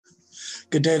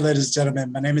Good day, ladies and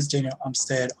gentlemen. My name is Daniel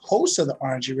Umstead, host of the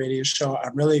RNG Radio Show.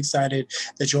 I'm really excited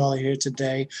that you all are here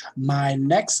today. My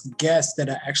next guest that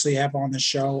I actually have on the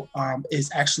show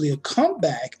is actually a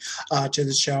comeback to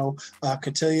the show,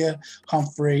 Catilia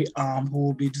Humphrey, who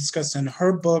will be discussing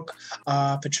her book,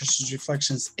 Patricia's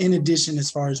Reflections, in addition as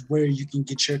far as where you can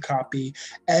get your copy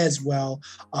as well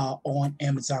on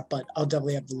Amazon. But I'll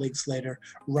definitely have the links later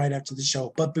right after the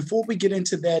show. But before we get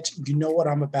into that, you know what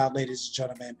I'm about, ladies and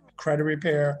gentlemen. Credit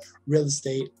repair, real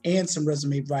estate, and some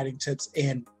resume writing tips.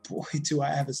 And boy, do I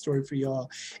have a story for y'all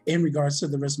in regards to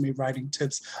the resume writing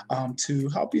tips to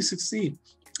help you succeed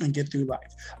and get through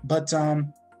life. But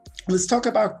let's talk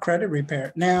about credit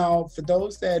repair. Now, for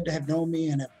those that have known me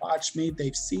and have watched me,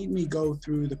 they've seen me go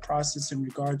through the process in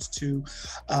regards to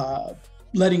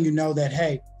letting you know that,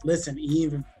 hey, listen,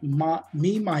 even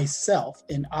myself,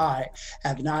 and I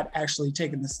have not actually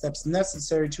taken the steps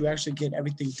necessary to actually get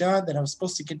everything done that I was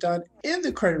supposed to get done in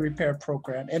the credit repair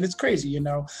program. And it's crazy, you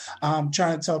know,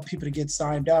 trying to tell people to get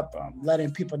signed up,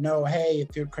 letting people know, hey,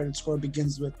 if your credit score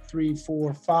begins with 3,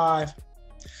 4, 5,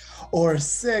 or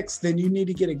 6, then you need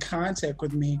to get in contact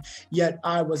with me, yet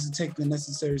I wasn't taking the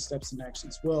necessary steps and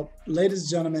actions. Well, ladies and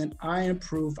gentlemen, I am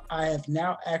proof. I have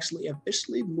now actually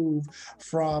officially moved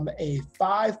from a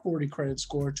 540 credit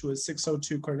score to a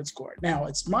 602 credit score. Now,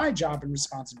 it's my job and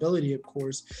responsibility, of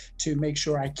course, to make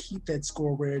sure I keep that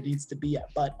score where it needs to be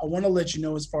at. But I want to let you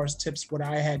know, as far as tips, what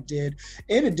I had did.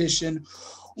 In addition,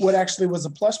 what actually was a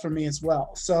plus for me as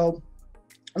well. So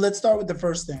let's start with the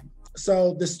first thing.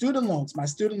 So the student loans, my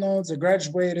student loans are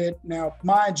graduated. Now,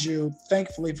 mind you,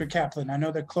 thankfully for Kaplan, I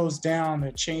know they're closed down,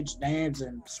 they changed names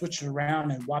and switched it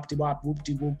around and whoop-de-wop,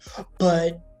 whoop-de-whoop.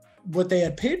 But what they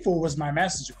had paid for was my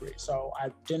master's degree. So I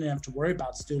didn't have to worry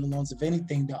about student loans. If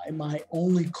anything, my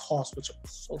only cost, which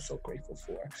I'm so grateful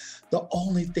for, the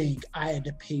only thing I had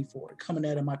to pay for coming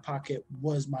out of my pocket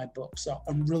was my book. So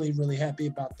I'm really, really happy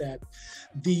about that.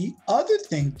 The other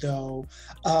thing, though,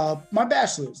 my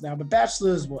bachelor's. Now, my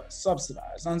bachelor's was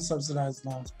subsidized, unsubsidized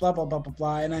loans, blah, blah, blah, blah,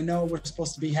 blah. And I know we're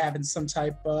supposed to be having some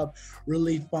type of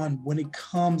relief fund when it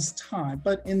comes time.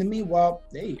 But in the meanwhile,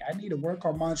 hey, I need to work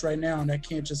on mine right now, and I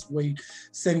can't just wait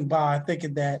sitting by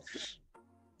thinking that,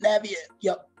 Navia,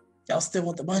 y'all still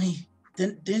want the money?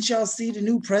 Didn't y'all see the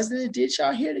new president? Did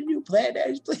y'all hear the new plan that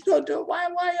he's planning on doing? Why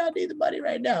y'all need the money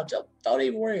right now? Don't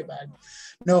even worry about it.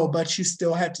 No, but you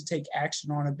still have to take action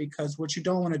on it, because what you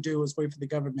don't want to do is wait for the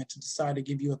government to decide to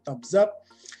give you a thumbs up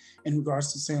in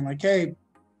regards to saying like, hey,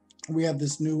 we have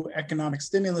this new economic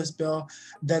stimulus bill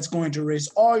that's going to raise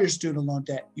all your student loan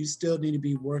debt. You still need to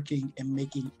be working and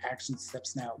making action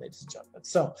steps now, ladies and gentlemen.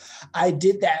 So I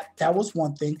did that. That was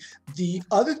one thing. The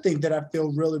other thing that I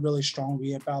feel really, really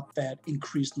strongly about that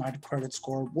increased my credit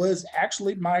score was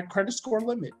actually my credit score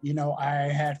limit. You know, I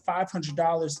had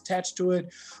 $500 attached to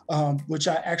it, which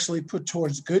I actually put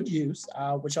towards good use,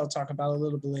 which I'll talk about a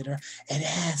little bit later. It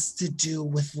has to do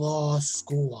with law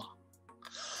school.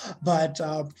 But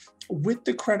with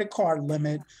the credit card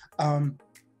limit,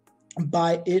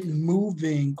 by it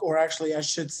moving, or actually I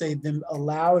should say them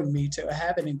allowing me to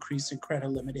have an increase in credit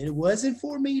limit, it wasn't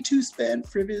for me to spend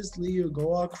frivolously or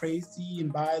go all crazy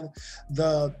and buy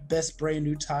the best brand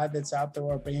new tie that's out there,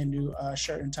 or a brand new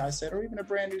shirt and tie set, or even a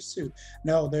brand new suit.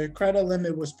 No, the credit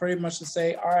limit was pretty much to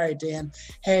say, all right, Dan,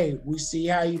 hey, we see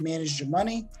how you managed your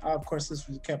money. Of course, this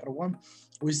was a Capital One.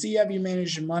 We see how you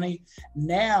manage your money.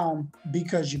 Now,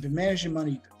 because you've been managing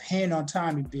money, you've been paying on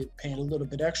time, you've been paying a little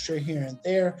bit extra here and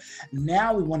there.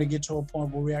 Now we want to get to a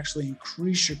point where we actually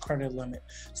increase your credit limit.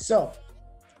 So,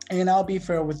 and I'll be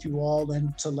fair with you all,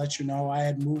 and to let you know, I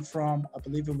had moved from, I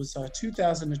believe it was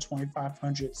 2,000 to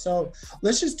 2,500. So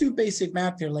let's just do basic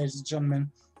math here, ladies and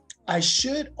gentlemen. I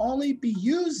should only be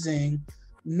using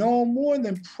no more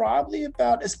than probably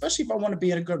about, especially if I want to be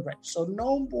in a good range, so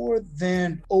no more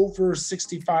than over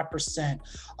 65%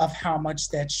 of how much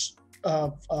that's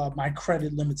my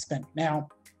credit limit spent. Now,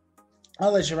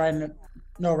 I'll let you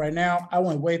know right now, I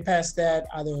went way past that.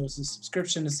 Either it was a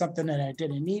subscription to something that I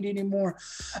didn't need anymore,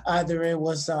 either it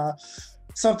was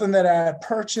something that I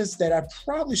purchased that I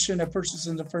probably shouldn't have purchased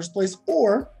in the first place,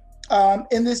 or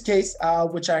in this case,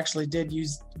 which I actually did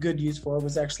use good use for,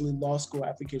 was actually law school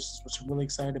applications, which I'm really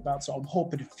excited about. So I'm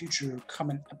hoping in future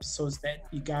coming episodes that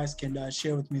you guys can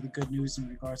share with me the good news in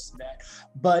regards to that.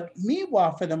 But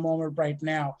meanwhile, for the moment right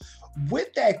now,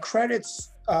 with that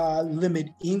credits limit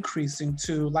increasing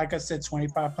to, like I said,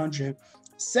 2,500,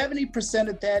 70%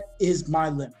 of that is my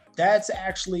limit. That's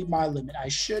actually my limit. I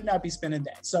should not be spending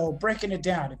that. So breaking it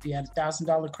down, if you had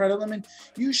 $1,000 credit limit,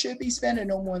 you should be spending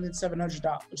no more than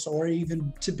 $700. Or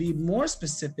even to be more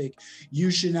specific, you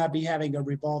should not be having a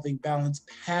revolving balance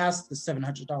past the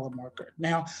 $700 marker.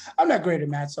 Now, I'm not great at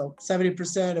math, so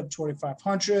 70% of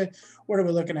 2,500. What are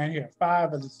we looking at here?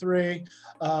 5 of the 3,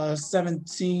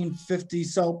 1,750.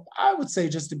 So I would say,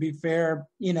 just to be fair,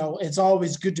 it's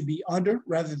always good to be under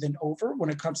rather than over when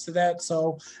it comes to that.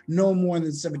 So no more than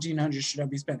 1,700 should I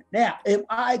be spending. Now, am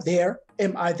I there?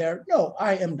 No,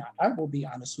 I am not. I will be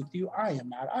honest with you. I am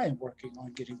not. I am working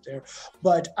on getting there.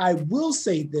 But I will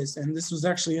say this, and this was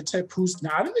actually a tip who's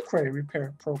not in the credit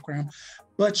repair program,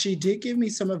 but she did give me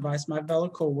some advice. My fellow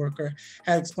coworker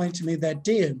had explained to me that,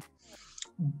 Dan,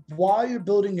 while you're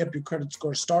building up your credit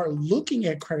score, start looking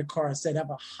at credit cards that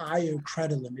have a higher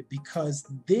credit limit, because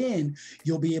then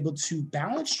you'll be able to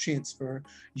balance transfer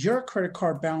your credit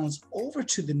card balance over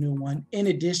to the new one. In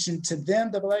addition to them,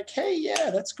 they'll be like, hey,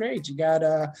 yeah, that's great. You got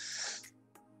a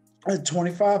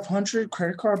 2,500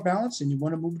 credit card balance and you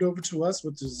want to move it over to us,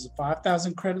 which is a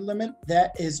 5,000 credit limit.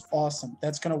 That is awesome.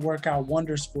 That's going to work out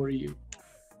wonders for you.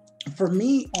 For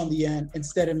me, on the end,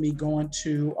 instead of me going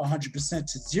to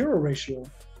 100% to 0 ratio,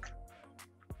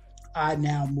 I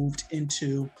now moved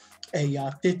into a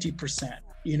 50%,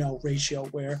 ratio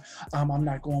where I'm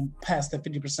not going past the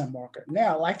 50% marker.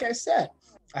 Now, like I said,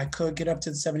 I could get up to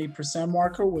the 70%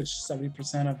 marker, which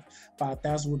 70% of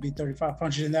 5,000 would be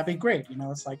 3,500, and that'd be great.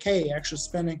 It's like, hey, extra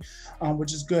spending,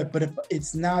 which is good. But if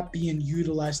it's not being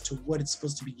utilized to what it's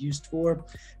supposed to be used for,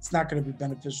 it's not going to be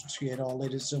beneficial to you at all,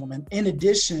 ladies and gentlemen. In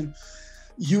addition,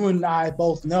 you and I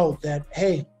both know that,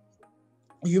 hey,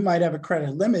 you might have a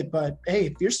credit limit, but hey,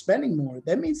 if you're spending more,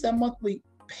 that means that monthly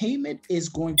payment is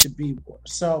going to be more.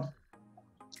 So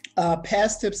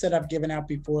past tips that I've given out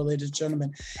before, ladies and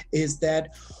gentlemen, is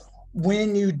that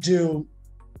when you do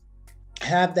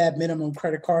have that minimum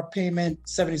credit card payment,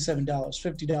 $77,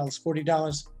 $50,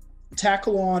 $40,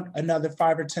 tackle on another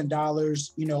 $5 or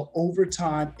 $10, over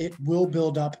time. It will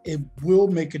build up. It will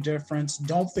make a difference.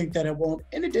 Don't think that it won't.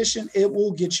 In addition, it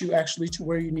will get you actually to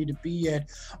where you need to be at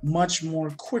much more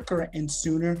quicker and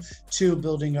sooner to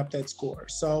building up that score.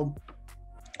 So,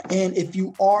 and if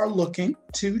you are looking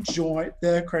to join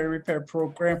the credit repair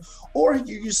program, or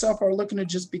you yourself are looking to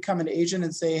just become an agent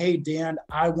and say, hey, Dan,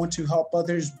 I want to help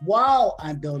others while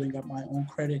I'm building up my own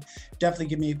credit, definitely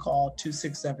give me a call,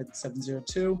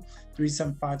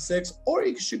 267-702-3756, or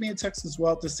you can shoot me a text as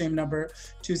well at the same number,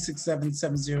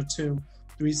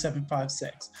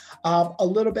 267-702-3756. A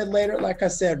little bit later, like I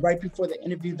said, right before the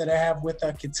interview that I have with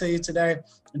Katilia today,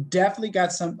 definitely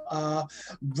got some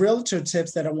realtor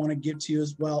tips that I want to give to you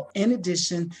as well. In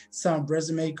addition, some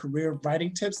resume career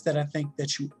writing tips that I think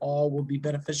that you all will be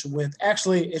beneficial with.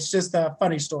 Actually, it's just a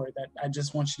funny story that I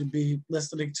just want you to be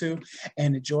listening to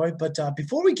and enjoy. But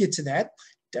before we get to that,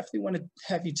 definitely want to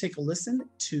have you take a listen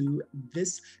to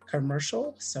this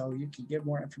commercial so you can get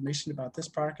more information about this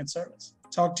product and service.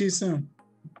 Talk to you soon.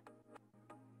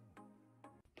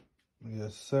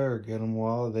 Yes, sir. Get them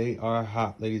while they are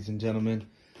hot, ladies and gentlemen.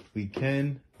 We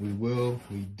can, we will,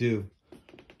 we do.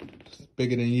 It's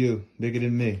bigger than you, bigger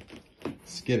than me.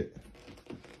 Let's get it.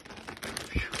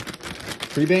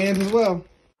 Free bands as well.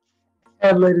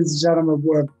 And ladies and gentlemen,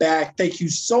 we're back. Thank you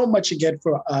so much again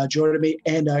for joining me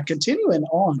and continuing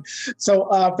on. So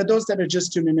for those that are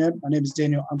just tuning in, my name is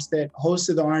Daniel Umstead, host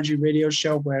of the RNG Radio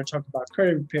Show, where I talk about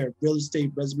credit repair, real estate,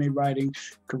 resume writing,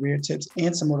 career tips,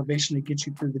 and some motivation to get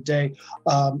you through the day.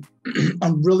 I'm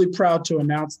really proud to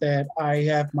announce that I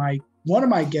have one of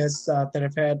my guests that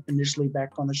I've had initially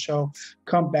back on the show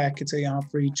come back, Katilia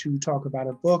Humphrey, to talk about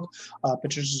her book,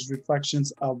 Patricia's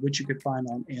Reflections, which you can find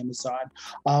on Amazon.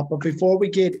 But before we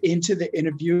get into the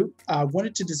interview, I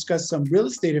wanted to discuss some real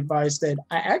estate advice that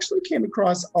I actually came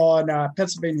across on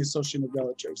Pennsylvania Association of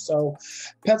Realtors. So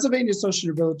Pennsylvania Association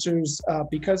of Realtors,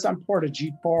 because I'm part of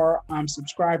GPAR, I'm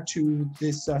subscribed to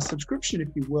this subscription, if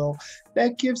you will,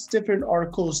 that gives different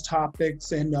articles,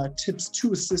 topics, and tips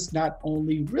to assist not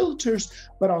only realtors,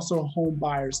 but also home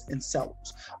buyers and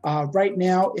sellers. Right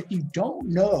now, if you don't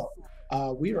know,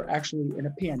 we are actually in a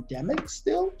pandemic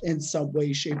still in some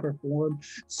way, shape, or form.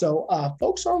 So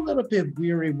folks are a little bit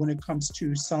weary when it comes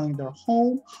to selling their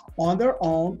home on their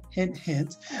own, hint,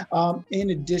 hint. In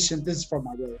addition, this is for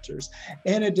my realtors.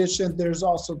 In addition, there's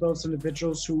also those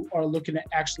individuals who are looking to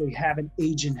actually have an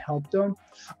agent help them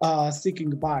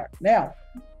seeking a buyer. Now,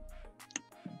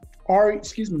 are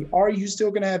you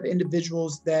still going to have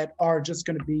individuals that are just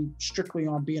going to be strictly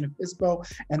on being a FSBO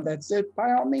and that's it?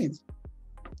 By all means.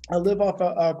 I live off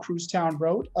Cruztown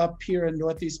Road up here in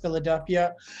Northeast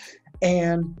Philadelphia,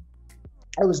 and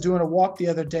I was doing a walk the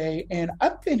other day, and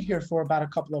I've been here for about a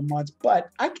couple of months, but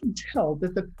I can tell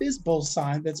that the FSBO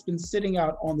sign that's been sitting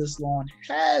out on this lawn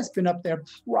has been up there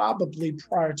probably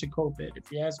prior to COVID. If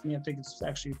you ask me, I think it's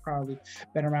actually probably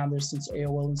been around there since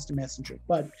AOL Instant Messenger,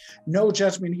 but no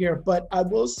judgment here. But I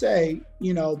will say,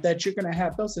 that you're going to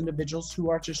have those individuals who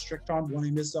are just strict on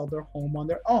wanting to sell their home on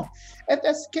their own. If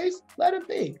that's the case, let it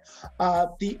be.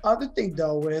 The other thing,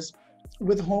 though, is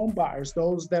with home buyers,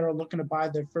 those that are looking to buy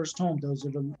their first home,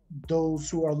 those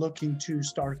who are looking to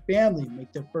start a family,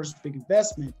 make their first big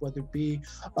investment, whether it be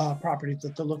a property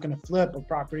that they're looking to flip, a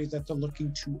property that they're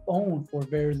looking to own for a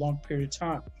very long period of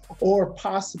time, or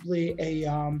possibly a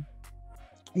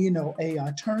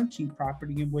turnkey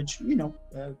property in which,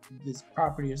 this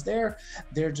property is there.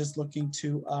 They're just looking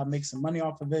to make some money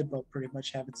off of it, but pretty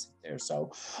much have it sit there.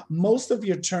 So most of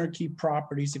your turnkey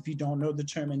properties, if you don't know the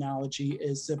terminology,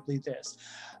 is simply this.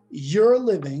 You're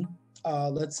living,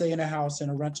 let's say, in a house, in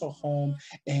a rental home,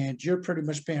 and you're pretty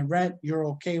much paying rent. You're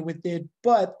okay with it,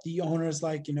 but the owner's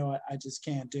like, I just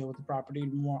can't deal with the property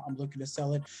anymore. I'm looking to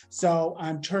sell it. So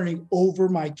I'm turning over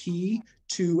my key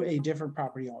to a different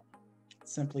property owner.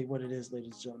 Simply what it is,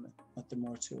 ladies and gentlemen, nothing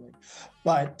more to it.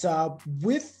 But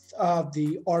with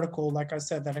the article, like I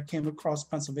said, that I came across,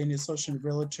 Pennsylvania Association of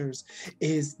Realtors,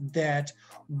 is that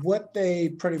what they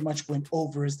pretty much went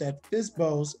over is that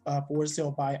FSBOs, for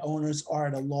sale by owners, are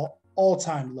at a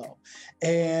all-time low.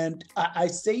 And I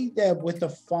say that with a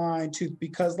fine tooth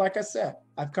because, like I said,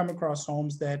 I've come across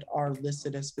homes that are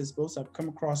listed as FSBOs. I've come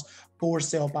across for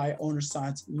sale by owner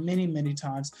signs many, many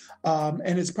times.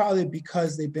 And it's probably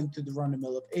because they've been through the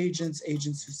run-of-the-mill of agents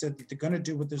who said that they're going to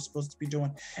do what they're supposed to be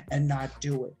doing and not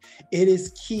do it. It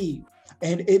is key.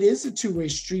 And it is a two-way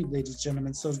street, ladies and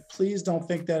gentlemen. So please don't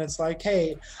think that it's like,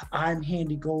 hey, I'm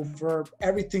handing over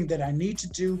everything that I need to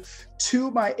do to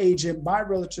my agent. My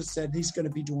realtor said he's going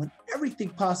to be doing everything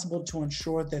possible to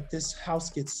ensure that this house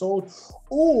gets sold,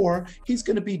 or he's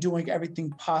going to be doing everything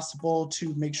possible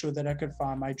to make sure that I could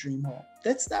find my dream home.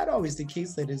 That's not always the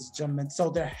case, ladies and gentlemen. So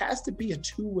there has to be a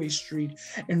two-way street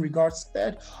in regards to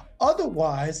that.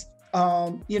 Otherwise,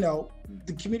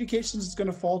 the communications is going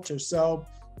to falter. So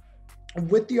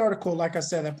with the article, like I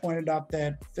said, I pointed out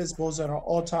that FSBOs are at an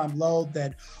all-time low,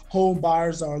 that home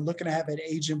buyers are looking to have an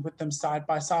agent with them side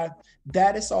by side.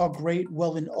 That is all great,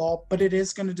 well and all, but it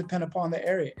is going to depend upon the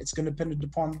area. It's going to depend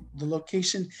upon the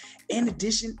location. In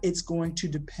addition, it's going to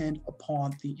depend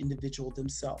upon the individual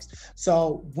themselves.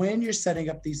 So when you're setting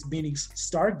up these meetings,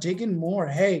 start digging more.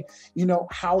 Hey,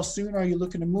 how soon are you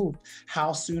looking to move?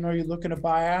 How soon are you looking to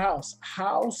buy a house?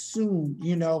 How soon,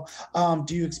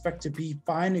 do you expect to be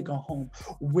finding a home?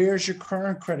 Where's your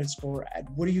current credit score at?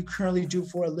 What do you currently do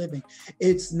for a living?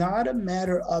 It's not a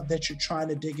matter of that you're trying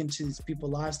to dig into these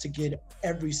people's lives to get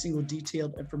every single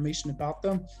detailed information about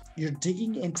them. You're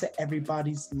digging into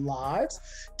everybody's lives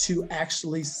to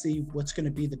actually see what's going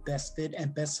to be the best fit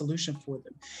and best solution for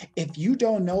them. If you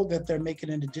don't know that they're making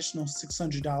an additional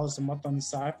 $600 a month on the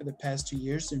side for the past 2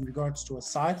 years in regards to a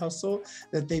side hustle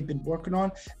that they've been working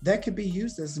on, that could be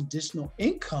used as additional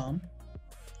income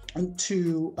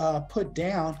to put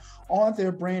down on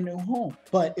their brand new home.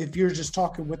 But if you're just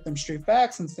talking with them straight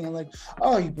facts and saying like,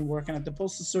 oh, you've been working at the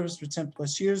Postal Service for 10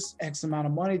 plus years, X amount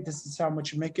of money, this is how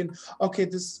much you're making, okay,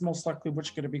 this is most likely what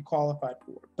you're going to be qualified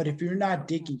for. But if you're not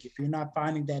digging, if you're not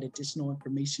finding that additional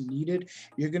information needed,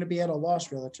 you're going to be at a loss,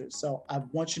 realtor. So I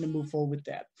want you to move forward with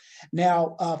that.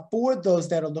 Now, for those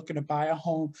that are looking to buy a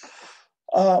home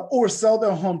or sell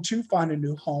their home to find a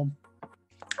new home,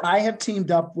 I have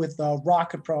teamed up with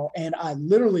Rocket Pro, and I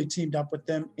literally teamed up with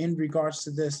them in regards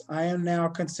to this. I am now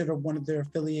considered one of their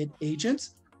affiliate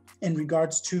agents in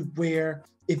regards to where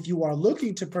if you are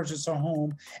looking to purchase a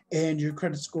home and your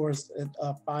credit score is at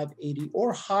 580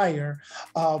 or higher,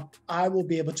 I will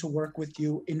be able to work with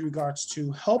you in regards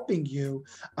to helping you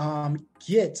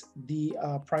get the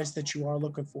price that you are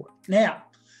looking for. Now,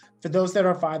 for those that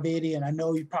are 580, and I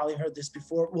know you probably heard this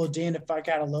before, well, Dan, if I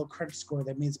got a low credit score,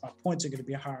 that means my points are going to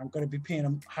be higher. I'm going to be paying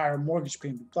a higher mortgage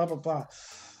payment, blah, blah, blah.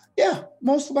 Yeah,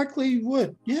 most likely you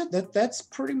would. Yeah, that's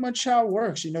pretty much how it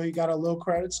works. You got a low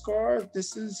credit score.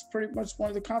 This is pretty much one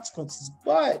of the consequences.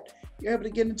 But you're able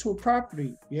to get into a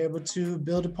property. You're able to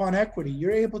build upon equity. You're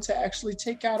able to actually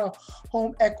take out a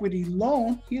home equity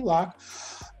loan, HELOC,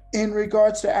 in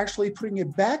regards to actually putting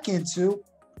it back into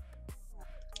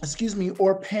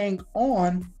or paying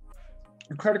on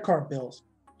credit card bills,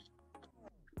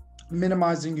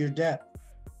 minimizing your debt.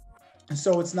 And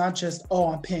so it's not just,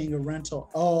 oh, I'm paying a rental.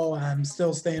 Oh, I'm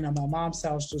still staying at my mom's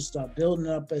house, just building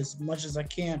up as much as I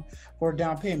can for a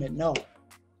down payment. No,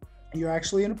 you're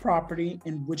actually in a property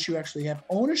in which you actually have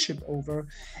ownership over.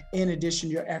 In addition,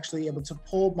 you're actually able to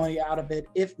pull money out of it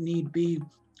if need be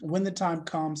when the time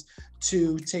comes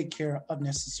to take care of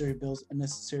necessary bills and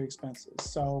necessary expenses.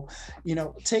 So,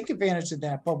 take advantage of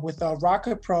that. But with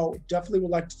Rocket Pro, definitely would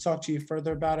like to talk to you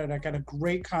further about it. I got a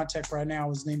great contact right now.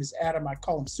 His name is Adam. I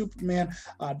call him Superman,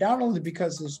 not only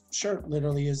because his shirt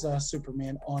literally is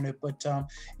Superman on it, but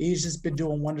he's just been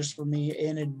doing wonders for me.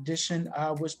 In addition, I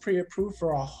was pre-approved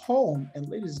for a home. And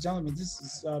ladies and gentlemen, this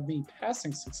is me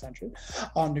passing 600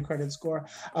 on the credit score.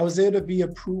 I was able to be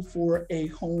approved for a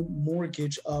home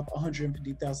mortgage of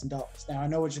 $150,000. Now, I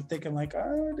know what you're thinking, like,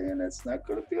 oh, Dan, that's not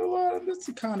going to be a lot in this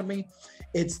economy.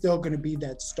 It's still going to be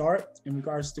that start in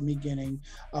regards to me getting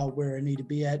where I need to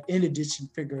be at, in addition,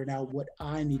 figuring out what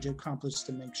I need to accomplish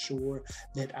to make sure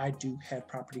that I do have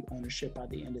property ownership by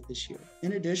the end of this year.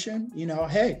 In addition,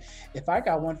 hey, if I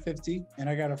got 150 and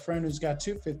I got a friend who's got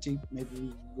 250,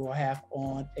 maybe we'll have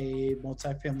on a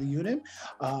multifamily unit.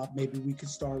 Maybe we could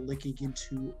start looking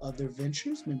into other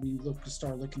ventures. Maybe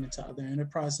start looking into other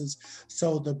enterprises.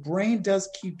 So the brain does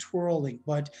keep twirling,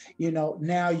 but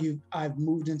now I've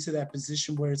moved into that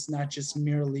position where it's not just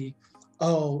merely,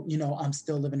 I'm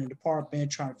still living in an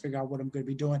apartment trying to figure out what I'm going to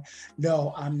be doing.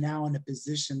 No, I'm now in a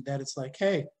position that it's like,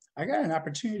 hey, I got an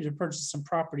opportunity to purchase some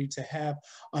property to have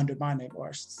under my name, or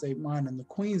I should say mine and the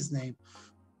Queen's name,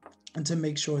 and to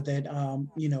make sure that,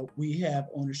 we have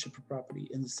ownership of property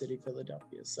in the city of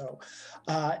Philadelphia. So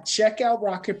check out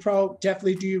Rocket Pro.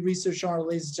 Definitely do your research on it,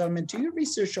 ladies and gentlemen. Do your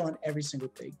research on every single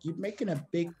thing. You're making a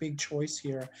big choice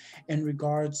here in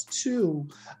regards to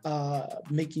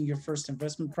making your first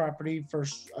investment property,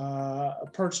 first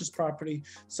purchase property.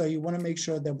 So you want to make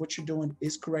sure that what you're doing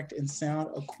is correct and sound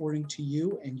according to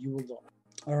you and you alone.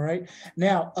 All right.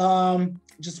 Now,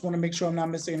 just want to make sure I'm not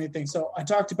missing anything. So I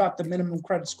talked about the minimum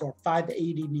credit score,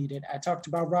 580 needed. I talked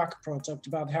about Rocket Pro. I talked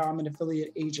about how I'm an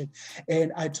affiliate agent.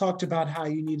 And I talked about how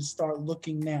you need to start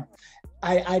looking now.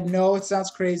 I know it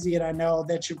sounds crazy, and I know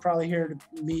that you probably heard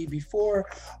me before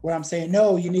where I'm saying,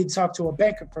 no, you need to talk to a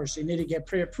banker first. You need to get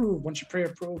pre-approved. Once you're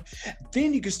pre-approved,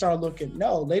 then you can start looking.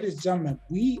 No, ladies and gentlemen,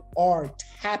 we are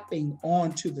tapping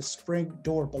onto the spring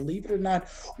door. Believe it or not,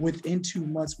 within 2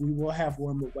 months, we will have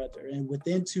warmer weather. And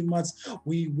within 2 months,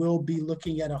 we will be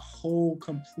looking at a whole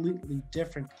completely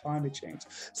different climate change.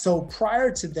 So prior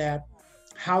to that,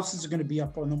 houses are going to be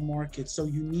up on the market. So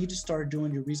you need to start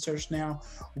doing your research now.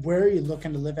 Where are you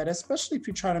looking to live at, especially if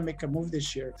you're trying to make a move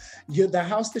this year? The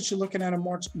house that you're looking at in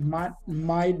March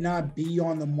might not be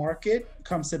on the market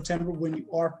come September when you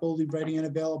are fully ready and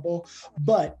available.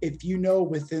 But if you know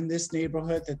within this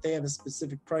neighborhood that they have a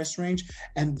specific price range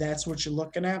and that's what you're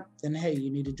looking at, then hey, you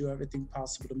need to do everything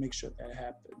possible to make sure that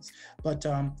happens. But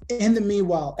in the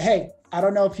meanwhile, hey, I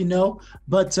don't know if you know,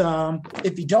 but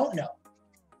if you don't know,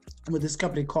 with this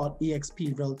company called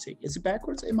eXp Realty. Is it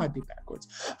backwards? It might be backwards.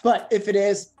 But if it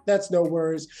is, that's no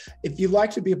worries. If you'd like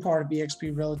to be a part of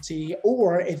eXp Realty,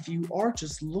 or if you are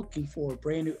just looking for a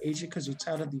brand new agent because you're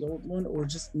tired of the old one, or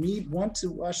just need one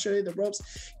to show you the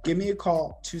ropes, give me a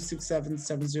call,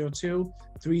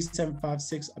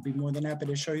 267-702-3756. I'll be more than happy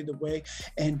to show you the way.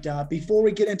 And before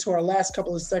we get into our last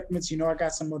couple of segments, I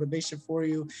got some motivation for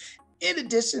you. In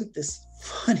addition, this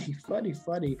funny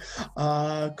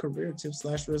career tip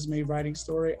 / resume writing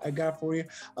story I got for you.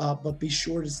 But be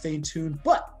sure to stay tuned.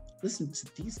 But listen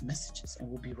to these messages and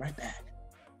we'll be right back.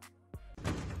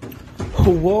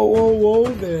 Whoa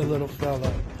there, little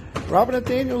fella. Robert F.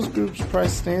 Daniels Group's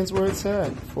price stands where it's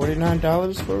at.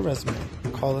 $49 for a resume.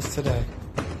 Call us today.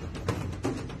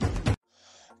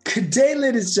 Good day,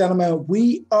 ladies and gentlemen.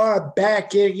 We are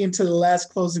back getting into the last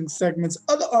closing segments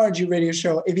of the RNG Radio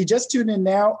Show. If you just tuned in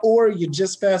now, or you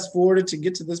just fast forwarded to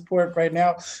get to this point right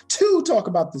now to talk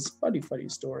about this funny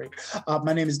story,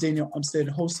 my name is Daniel Umstead,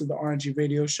 host of the RNG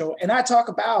Radio Show, and I talk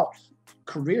about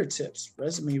career tips,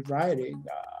 resume writing,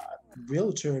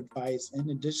 realtor advice,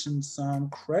 in addition some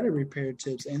credit repair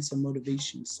tips and some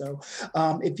motivation. So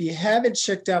if you haven't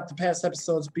checked out the past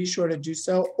episodes, be sure to do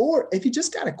so. Or if you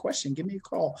just got a question, give me a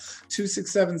call,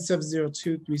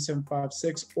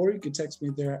 267-702-3756, or you can text me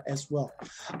there as well.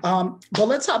 But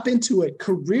let's hop into it.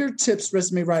 Career tips,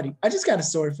 resume writing. I just got a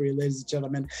story for you, ladies and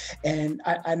gentlemen, and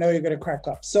I know you're going to crack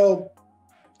up. So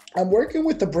I'm working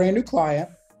with a brand new client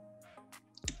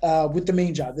with the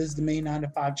main job. This is the main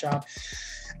 9-to-5 job.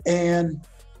 And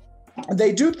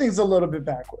they do things a little bit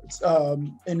backwards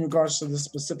in regards to the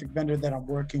specific vendor that I'm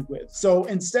working with. So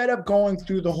instead of going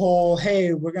through the whole,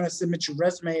 hey, we're going to submit your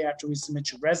resume. After we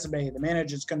submit your resume, the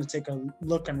manager's going to take a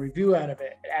look and review out of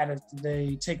it.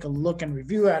 They take a look and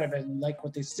review out of it and like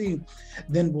what they see,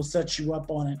 then we'll set you up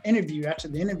on an interview. After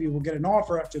the interview, we'll get an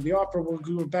offer. After the offer, we'll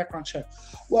do a background check.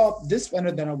 Well, this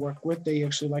vendor that I work with, they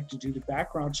actually like to do the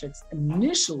background checks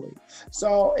initially.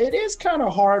 So it is kind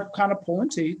of hard, kind of pulling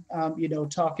teeth,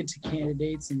 talking to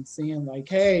candidates and saying like,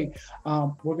 hey,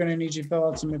 we're going to need you to fill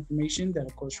out some information that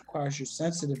of course requires your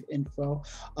sensitive info.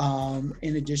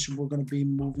 In addition, we're going to be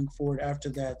moving forward after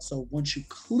that. So once you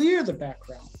clear the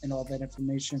background and all that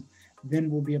information,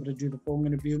 then we'll be able to do the phone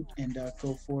interview and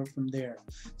go forward from there.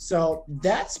 So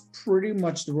that's pretty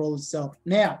much the role itself.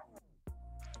 Now,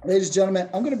 ladies and gentlemen,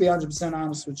 I'm going to be 100%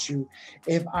 honest with you.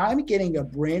 If I'm getting a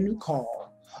brand new call,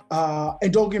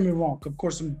 and don't get me wrong, of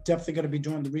course, I'm definitely going to be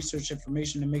doing the research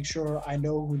information to make sure I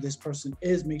know who this person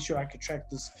is, make sure I can track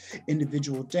this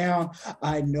individual down.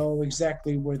 I know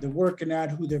exactly where they're working at,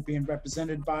 who they're being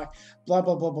represented by, blah,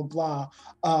 blah, blah, blah,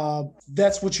 blah.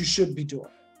 That's what you should be doing.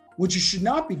 What you should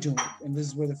not be doing, and this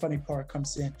is where the funny part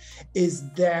comes in,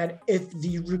 is that if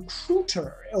the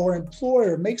recruiter or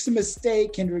employer makes a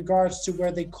mistake in regards to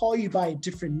where they call you by a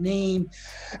different name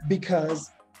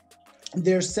because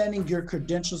they're sending your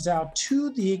credentials out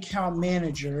to the account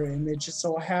manager, and it just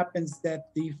so happens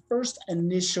that the first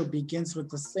initial begins with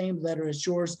the same letter as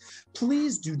yours,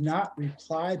 please do not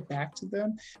reply back to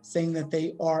them saying that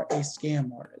they are a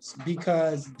scam artist,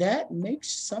 because that makes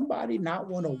somebody not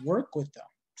want to work with them.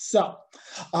 So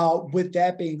with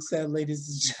that being said, ladies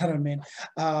and gentlemen,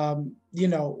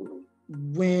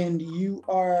 when you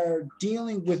are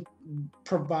dealing with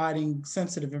providing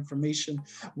sensitive information,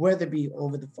 whether it be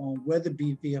over the phone, whether it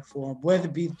be via form, whether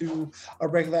it be through a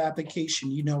regular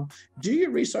application, do your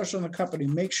research on the company.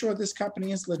 Make sure this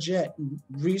company is legit.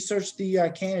 Research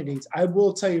the candidates. I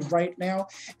will tell you right now,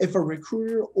 if a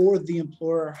recruiter or the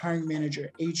employer, hiring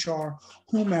manager, HR,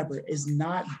 whomever is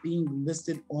not being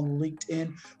listed on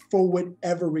LinkedIn for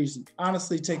whatever reason,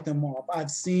 honestly, take them off.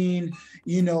 I've seen,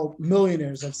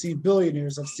 millionaires, I've seen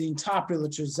billionaires, I've seen top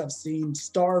realtors, I've seen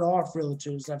start off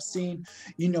realtors, I've seen,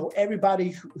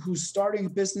 everybody who's starting a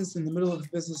business in the middle of the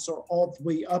business or all the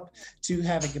way up to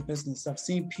having a business. I've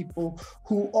seen people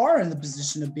who are in the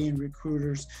position of being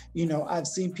recruiters. I've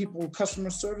seen people, customer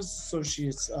service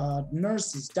associates,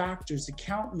 nurses, doctors,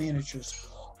 account managers,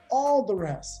 all the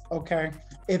rest, okay?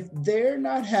 If they're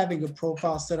not having a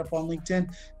profile set up on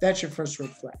LinkedIn, that's your first red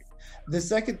flag. The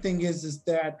second thing is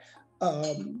that,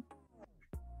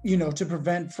 to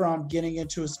prevent from getting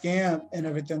into a scam and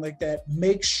everything like that,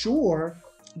 make sure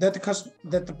that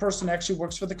the person actually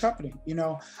works for the company.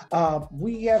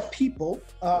 We have people,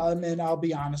 and I'll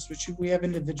be honest with you, we have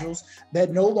individuals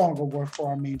that no longer work for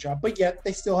our main job, but yet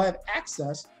they still have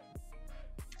access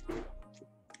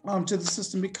to the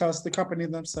system because the company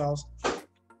themselves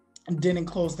didn't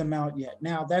close them out yet.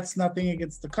 Now, that's nothing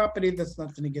against the company. That's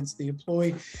nothing against the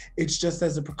employee. It's just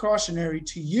as a precautionary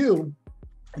to you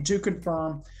to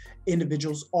confirm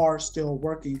individuals are still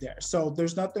working there. So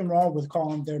there's nothing wrong with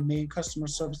calling their main customer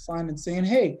service line and saying,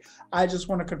 hey, I just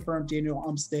want to confirm Daniel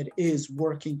Umstead is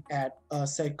working at a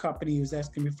said company who's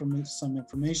asking me for some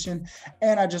information.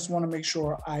 And I just want to make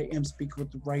sure I am speaking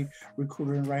with the right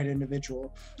recruiter and right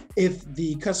individual. If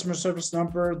the customer service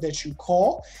number that you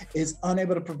call is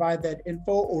unable to provide that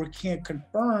info or can't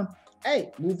confirm,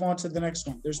 hey, move on to the next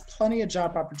one. There's plenty of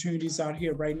job opportunities out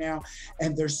here right now.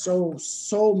 And there's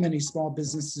so many small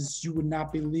businesses you would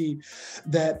not believe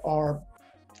that are,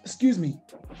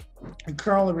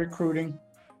 currently recruiting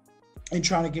and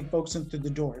trying to get folks in through the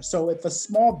door. So if a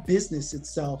small business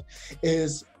itself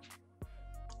is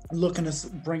looking to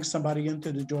bring somebody in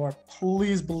through the door,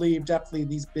 please believe definitely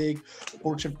these big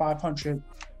Fortune 500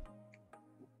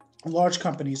 large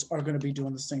companies are going to be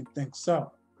doing the same thing.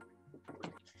 So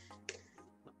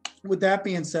with that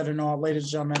being said and all, ladies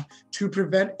and gentlemen, to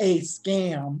prevent a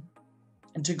scam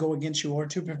to go against you or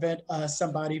to prevent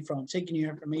somebody from taking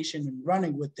your information and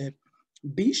running with it,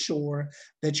 be sure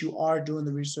that you are doing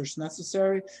the research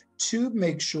necessary to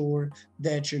make sure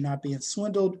that you're not being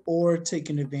swindled or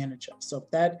taken advantage of. So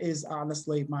that is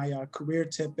honestly my career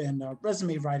tip and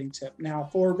resume writing tip. Now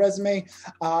for a resume,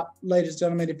 ladies and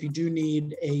gentlemen, if you do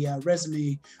need a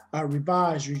resume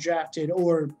revised, redrafted,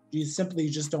 or you simply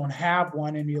just don't have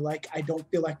one and you're like, I don't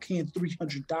feel like paying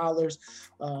 $300.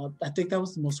 I think that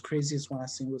was the most craziest one I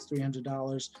seen was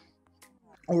 $300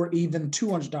 or even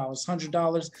 $200,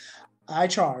 $100. I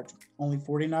charge only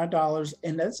 $49,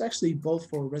 and that's actually both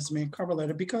for a resume and cover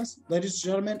letter because, ladies and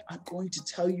gentlemen, I'm going to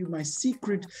tell you my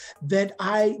secret that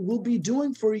I will be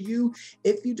doing for you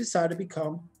if you decide to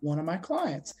become one of my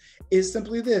clients. Is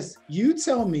simply this: you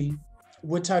tell me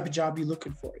what type of job you're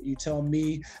looking for. You tell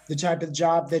me the type of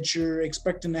job that you're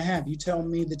expecting to have. You tell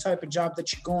me the type of job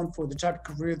that you're going for, the type of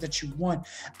career that you want.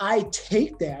 I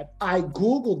take that, I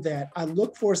Google that, I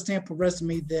look for a sample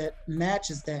resume that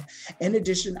matches that. In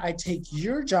addition, I take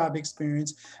your job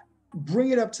experience,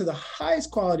 bring it up to the highest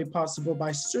quality possible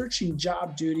by searching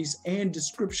job duties and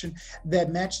description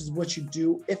that matches what you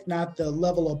do, if not the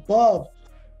level above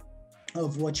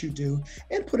of what you do,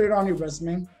 and put it on your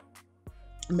resume,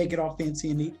 make it all fancy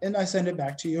and neat, and I send it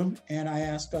back to you, and I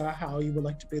ask how you would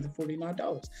like to pay the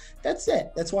 $49. That's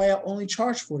it. That's why I only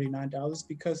charge $49,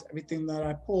 because everything that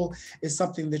I pull is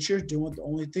something that you're doing. The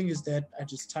only thing is that I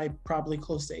just type probably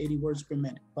close to 80 words per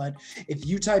minute. But if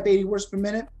you type 80 words per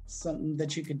minute, something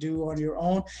that you could do on your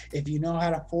own. If you know how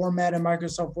to format in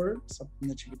Microsoft Word, something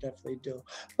that you could definitely do.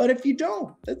 But if you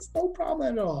don't, that's no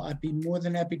problem at all. I'd be more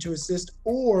than happy to assist.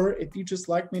 Or if you just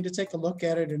like me to take a look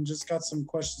at it and just got some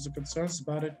questions or concerns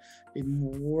about it, I'd be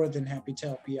more than happy to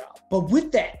help you out. But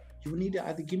with that, you will need to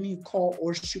either give me a call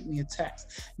or shoot me a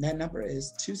text. And that number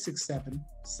is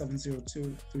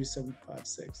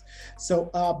 267-702-3756.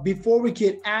 So before we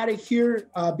get out of here,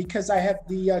 because I have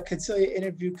the Catilia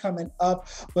interview coming up,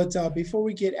 but before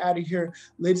we get out of here,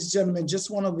 ladies and gentlemen,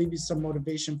 just want to leave you some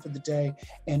motivation for the day,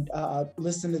 and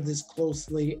listen to this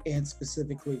closely and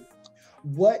specifically.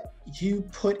 What you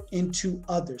put into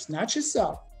others, not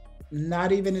yourself,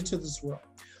 not even into this world,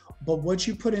 but what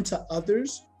you put into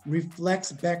others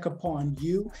reflects back upon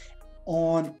you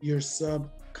on your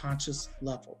subconscious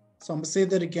level. So I'm gonna say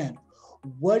that again.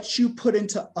 What you put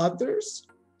into others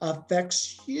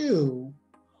affects you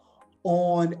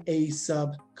on a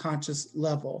subconscious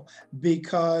level,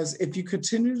 because if you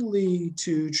continually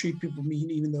to treat people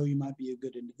mean, even though you might be a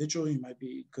good individual, you might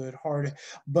be good hearted,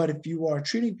 but if you are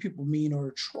treating people mean or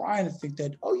trying to think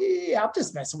that, oh yeah, I'm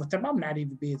just messing with them, I'm not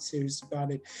even being serious about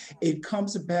it, it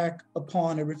comes back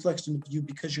upon a reflection of you,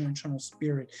 because your internal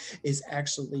spirit is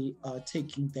actually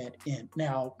taking that in.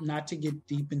 Now, not to get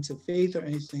deep into faith or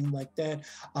anything like that,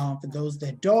 for those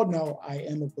that don't know, I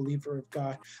am a believer of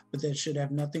God, but that should have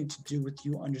nothing to do with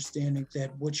you understanding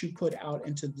that what you put out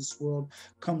into this world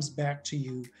comes back to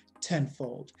you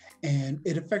tenfold, and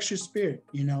it affects your spirit.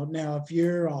 Now, if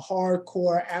you're a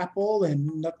hardcore apple and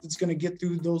nothing's going to get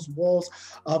through those walls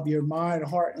of your mind,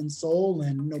 heart, and soul,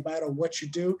 and no matter what you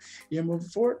do, you're moving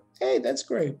forward, hey, that's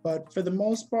great. But for the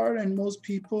most part, and most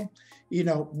people,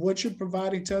 what you're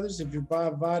providing to others, if you're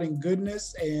providing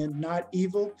goodness and not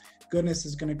evil, goodness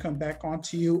is going to come back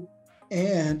onto you.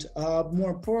 And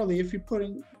more importantly, if you're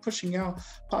pushing out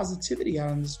positivity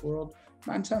out in this world,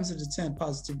 9 times out of 10,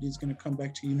 positivity is going to come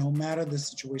back to you, no matter the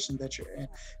situation that you're in.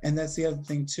 And that's the other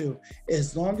thing too.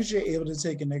 As long as you're able to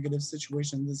take a negative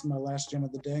situation, this is my last gem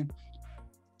of the day.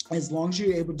 As long as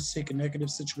you're able to take a negative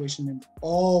situation and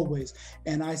always,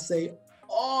 and I say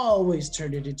always,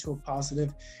 turn it into a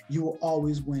positive, you will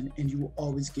always win, and you will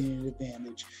always gain an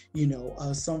advantage.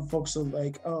 Some folks are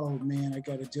like, oh man, I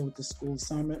got to deal with the school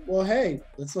assignment. Well, hey,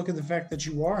 let's look at the fact that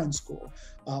you are in school.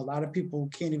 A lot of people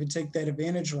can't even take that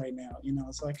advantage right now.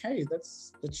 It's like, hey,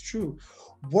 that's true.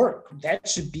 Work, that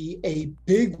should be a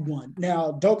big one.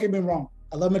 Now, don't get me wrong,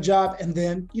 I love my job, and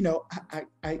then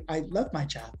I love my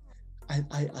job.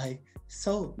 I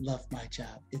so love my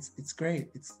job. It's great.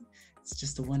 It's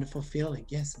just a wonderful feeling.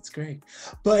 Yes, it's great.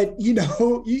 But, you have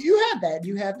that.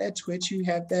 You have that twitch. You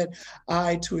have that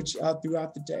eye twitch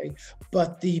throughout the day.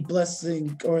 But the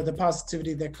blessing or the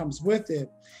positivity that comes with it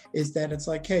is that it's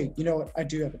like, hey, you know what? I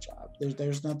do have a job.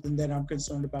 There's nothing that I'm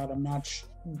concerned about. I'm not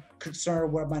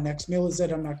concerned where my next meal is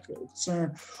at. I'm not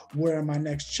concerned where my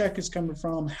next check is coming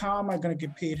from. How am I going to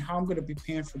get paid? How I'm going to be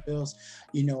paying for bills?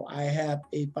 I have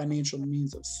a financial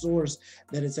means of source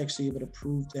that is actually able to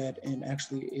prove that and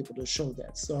actually able to show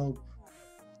that. So,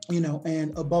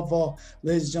 and above all,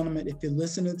 ladies and gentlemen, if you're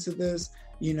listening to this,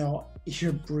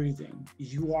 you're breathing,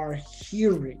 you are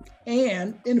hearing,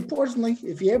 and importantly,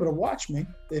 if you're able to watch me,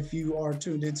 if you are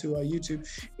tuned into YouTube,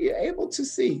 you're able to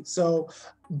see. So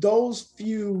those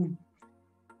few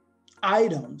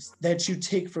items that you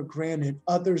take for granted,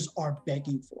 others are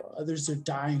begging for, others are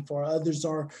dying for, others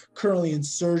are currently in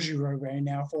surgery right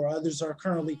now for, others are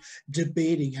currently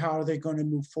debating how are they going to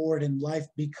move forward in life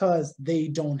because they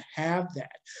don't have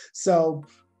that. So,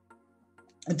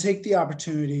 and take the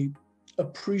opportunity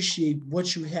appreciate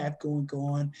what you have going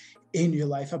on in your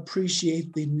life.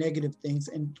 Appreciate the negative things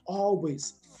and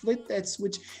always flip that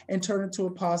switch and turn it to a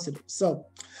positive. So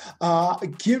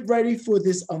get ready for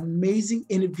this amazing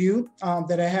interview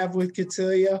that I have with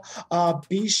Katilia.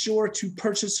 Be sure to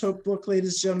purchase her book,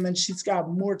 ladies and gentlemen. She's got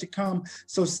more to come.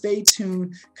 So stay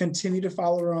tuned. Continue to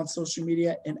follow her on social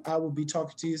media, and I will be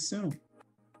talking to you soon.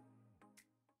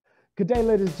 Good day,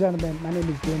 ladies and gentlemen. My name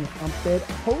is Daniel Umstead,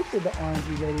 host of the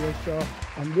RNG Radio Show.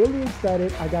 I'm really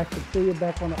excited. I got Katilia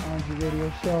back on the RNG Radio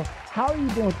Show. How are you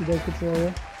doing today,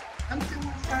 Katilia? I'm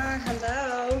doing fine.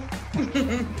 Hello.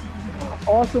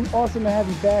 Awesome to have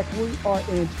you back. We are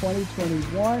in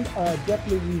 2021.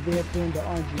 Definitely revamping the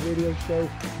RNG Radio Show,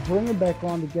 bringing back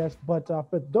on the guests. But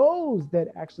for those that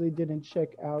actually didn't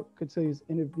check out Katilia's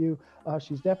interview,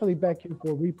 she's definitely back here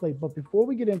for a replay. But before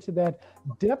we get into that,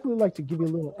 definitely like to give you a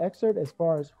little excerpt as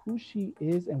far as who she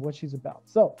is and what she's about.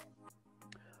 So,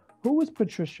 who is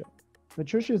Patricia?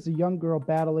 Patricia is a young girl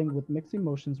battling with mixed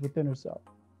emotions within herself.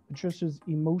 Patricia's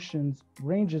emotions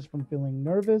ranges from feeling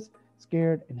nervous,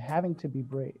 scared, and having to be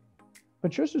brave.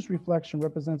 Patricia's reflection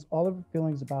represents all of her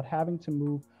feelings about having to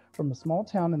move from a small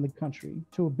town in the country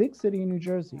to a big city in New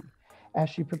Jersey as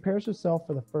she prepares herself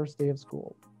for the first day of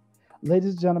school.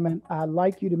 Ladies and gentlemen, I'd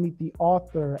like you to meet the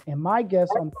author and my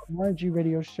guest on the RNG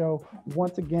Radio Show,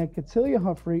 once again, Katilia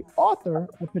Humphrey, author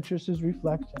of Patricia's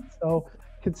Reflections. So,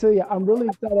 Katilia, I'm really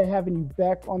excited having you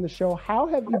back on the show. How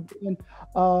have you been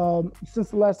since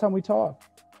the last time we talked?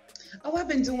 Oh, I've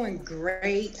been doing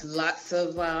great. Lots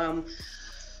of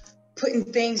putting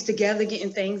things together,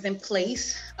 getting things in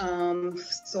place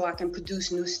so I can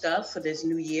produce new stuff for this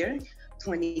new year,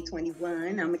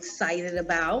 2021. I'm excited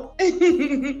about.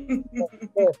 Surviving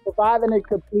it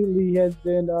completely has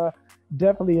been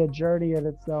definitely a journey in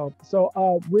itself. So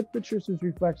with Patricia's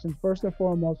Reflections, first and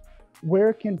foremost,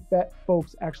 where can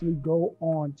folks actually go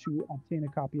on to obtain a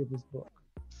copy of this book?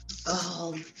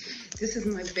 Oh, this is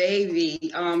my baby.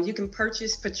 You can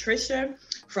purchase Patricia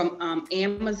from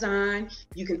Amazon.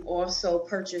 You can also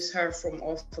purchase her from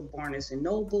off of Barnes and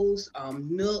Nobles,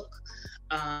 Nook,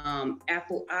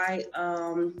 Apple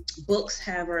Books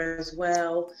have her as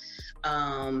well.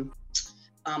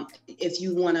 If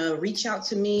you want to reach out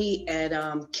to me at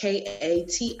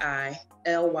KATILYA,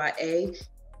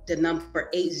 the number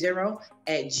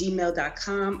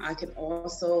 80@gmail.com. I can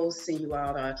also send you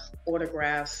out an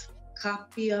autographed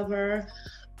copy of her.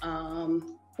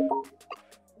 I'm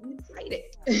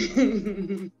excited.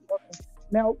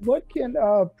 Now, what can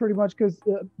pretty much, because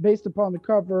based upon the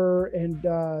cover and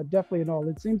definitely and all,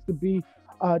 it seems to be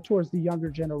towards the younger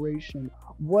generation.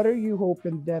 What are you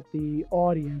hoping that the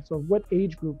audience, or what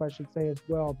age group I should say as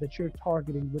well, that you're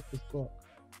targeting with this book?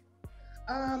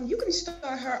 You can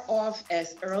start her off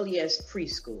as early as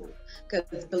preschool,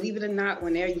 because believe it or not,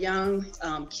 when they're young,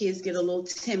 kids get a little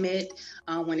timid.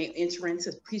 When they enter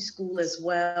into preschool as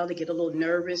well, they get a little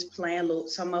nervous, playing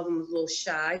some of them are a little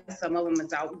shy, some of them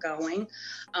is outgoing.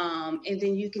 And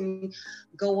then you can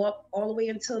go up all the way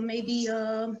until maybe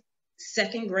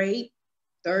second grade,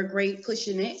 third grade,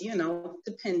 pushing it,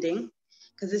 depending.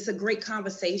 Because it's a great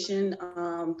conversation.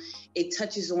 It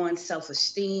touches on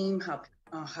self-esteem, how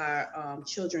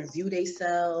children view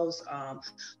themselves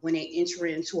when they enter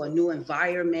into a new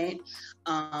environment.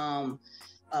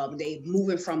 They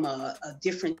moving from a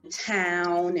different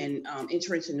town and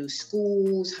enter into new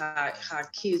schools, how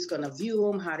kids gonna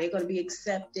view them, how they're gonna be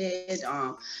accepted.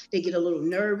 They get a little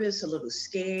nervous, a little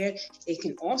scared. It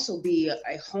can also be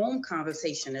a home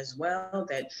conversation as well,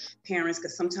 that parents,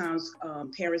 because sometimes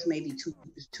parents may be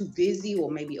too busy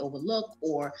or maybe overlooked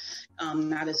or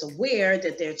not as aware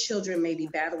that their children may be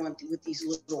battling with these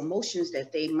little emotions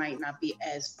that they might not be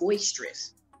as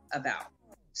boisterous about.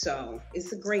 So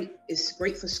it's great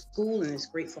for school and it's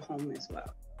great for home as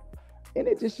well. In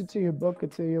addition to your book,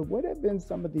 Katilia, what have been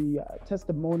some of the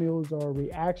testimonials or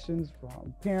reactions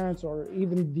from parents or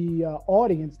even the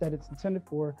audience that it's intended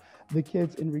for, the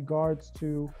kids, in regards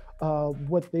to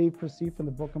what they've perceived from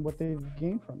the book and what they've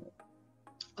gained from it?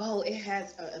 Oh, it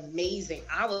has amazing.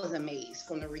 I was amazed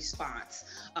from the response.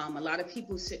 A lot of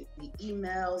people sent me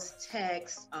emails,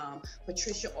 texts.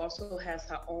 Patricia also has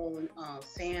her own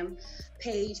fan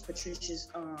page, Patricia's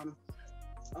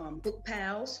Book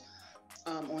Pals.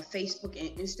 on Facebook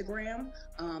and Instagram.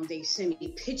 They send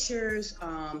me pictures.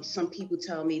 Some people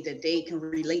tell me that they can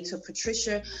relate to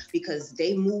Patricia because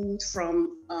they moved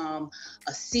from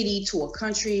a city to a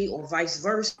country or vice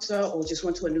versa, or just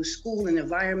went to a new school and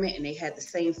environment and they had the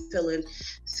same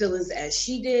feelings as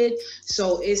she did.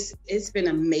 So it's been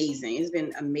amazing. It's been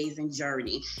an amazing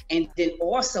journey. And then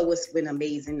also it's been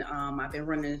amazing. I've been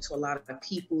running into a lot of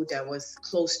people that was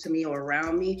close to me or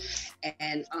around me.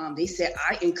 And they said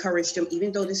I encouraged them,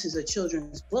 even though this is a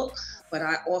children's book, but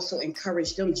I also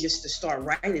encouraged them just to start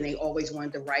writing. They always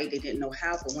wanted to write. They didn't know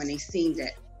how, but when they seen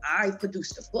that I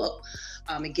produced a book,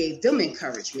 it gave them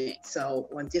encouragement. So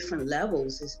on different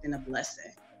levels, it's been a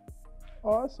blessing.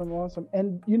 Awesome.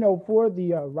 And, for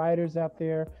the writers out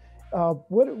there,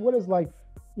 what is like,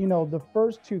 the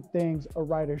first two things a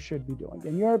writer should be doing?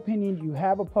 In your opinion, you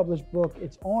have a published book,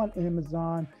 it's on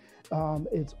Amazon,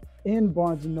 it's in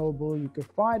Barnes & Noble, you can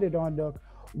find it on Nook.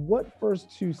 What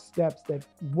first two steps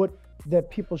that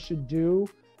people should do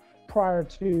prior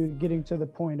to getting to the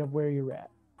point of where you're at?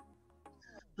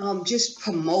 Just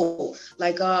promote.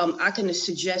 Like I can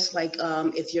suggest, like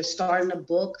if you're starting a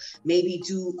book, maybe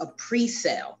do a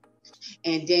pre-sale.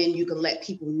 And then you can let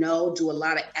people know, do a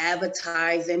lot of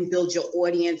advertising, build your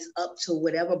audience up to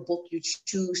whatever book you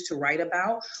choose to write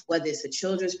about, whether it's a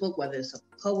children's book, whether it's a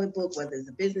poet book, whether it's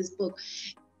a business book,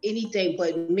 anything,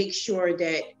 but make sure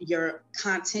that your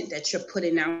content that you're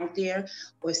putting out there,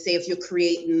 or say if you're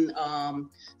creating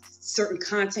certain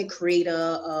content, create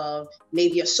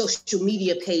maybe a social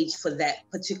media page for that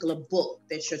particular book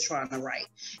that you're trying to write,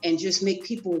 and just make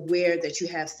people aware that you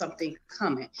have something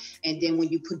coming. And then when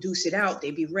you produce it out,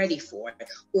 they be ready for it.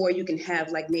 Or you can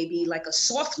have maybe a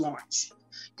soft launch,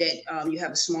 that you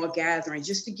have a small gathering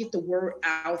just to get the word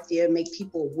out there, make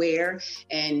people aware,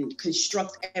 and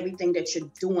construct everything that you're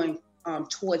doing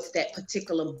towards that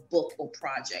particular book or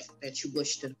project that you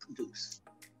wish to produce.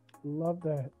 Love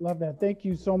that. Thank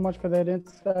you so much for that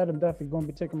insight. I'm definitely going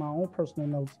to be taking my own personal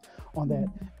notes on that.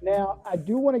 Now, I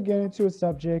do want to get into a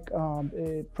subject.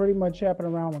 It pretty much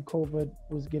happened around when COVID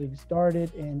was getting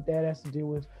started, and that has to do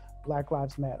with Black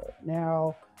Lives Matter.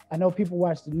 Now, I know people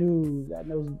watch the news. I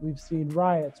know we've seen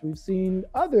riots. We've seen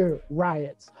other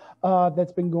riots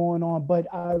that's been going on, but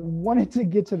I wanted to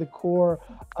get to the core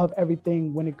of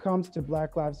everything when it comes to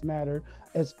Black Lives Matter,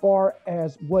 as far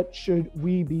as what should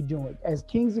we be doing as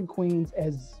kings and queens,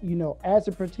 as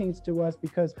it pertains to us,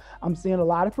 because I'm seeing a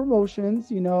lot of promotions.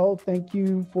 Thank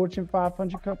you, Fortune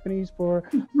 500 companies, for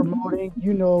promoting,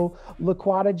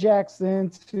 LaQuata Jackson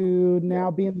to now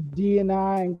being the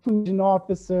D&I inclusion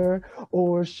officer,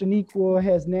 or Shaniqua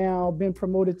has now been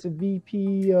promoted to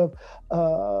VP of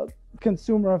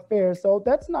Consumer Affairs. So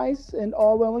that's nice and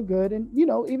all well and good. And,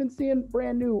 even seeing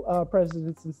brand new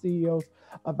presidents and CEOs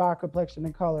of our complexion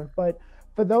and color. But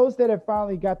for those that have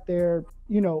finally got their,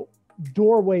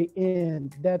 doorway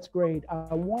in, that's great.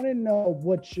 I want to know,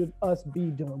 what should us be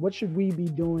doing? What should we be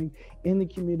doing in the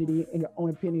community, in your own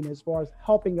opinion, as far as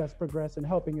helping us progress and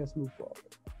helping us move forward?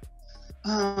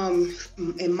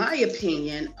 In my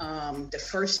opinion, the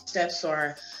first steps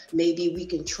are maybe we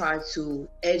can try to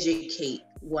educate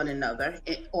one another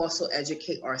and also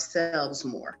educate ourselves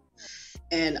more,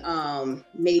 and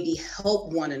maybe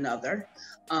help one another,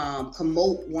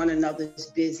 promote one another's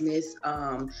business.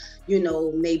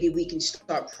 Maybe we can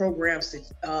start programs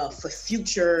for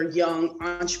future young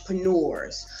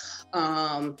entrepreneurs.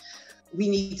 We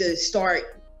need to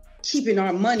start keeping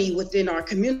our money within our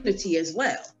community as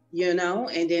well.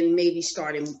 And then maybe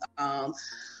starting,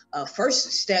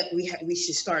 first step we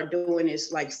should start doing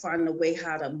is finding a way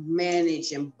how to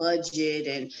manage and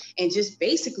budget and just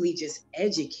basically just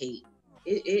educate.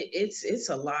 It's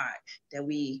a lot that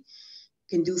we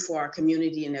can do for our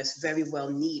community, and that's very well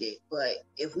needed. But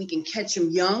if we can catch them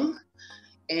young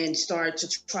and start to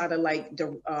try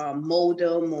to mold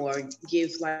them or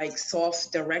give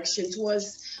soft direction to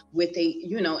us with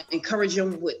encourage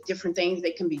them with different things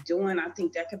they can be doing, I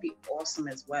think that could be awesome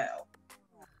as well.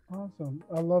 Awesome.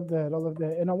 I love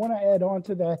that. And I want to add on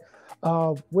to that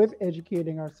with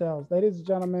educating ourselves. Ladies and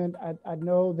gentlemen, I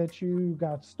know that you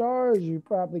got Stars, you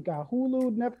probably got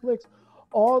Hulu, Netflix,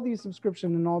 all these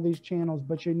subscriptions and all these channels,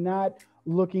 but you're not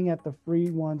looking at the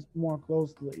free ones more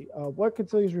closely. What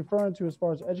Katilia is referring to as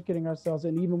far as educating ourselves,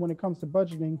 and even when it comes to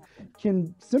budgeting,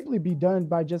 can simply be done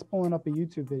by just pulling up a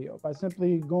YouTube video, by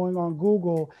simply going on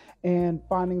Google and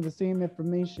finding the same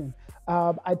information.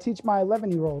 I teach my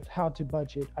 11-year-old how to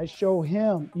budget. I show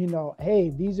him, hey,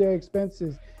 these are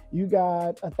expenses. You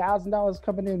got $1,000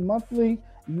 coming in monthly,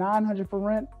 $900 for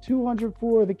rent, $200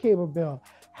 for the cable bill.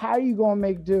 How are you gonna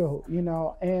make do?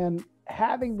 And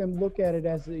having them look at it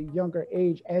as a younger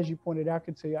age, as you pointed out,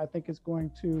 I think it's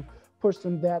going to push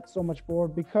them that so much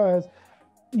forward because,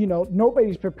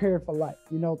 nobody's prepared for life.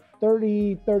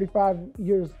 30, 35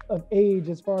 years of age,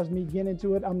 as far as me getting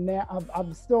into it,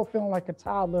 I'm still feeling like a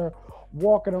toddler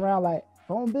walking around like,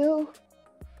 phone bill?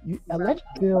 Electric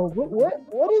bill?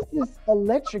 What is this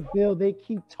electric bill they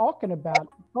keep talking about?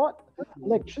 I thought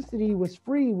electricity was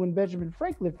free when Benjamin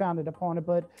Franklin founded upon it,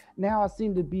 but now I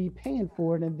seem to be paying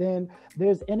for it. And then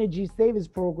there's energy savings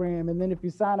program, and then if you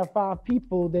sign up 5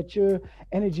 people, that your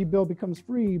energy bill becomes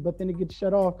free, but then it gets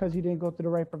shut off because you didn't go to the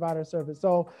right provider service.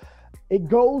 So it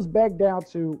goes back down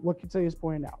to what Katilia is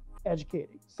pointing out.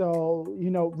 Educating. So,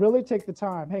 really take the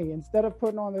time. Hey, instead of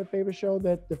putting on their favorite show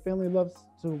that the family loves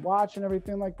to watch and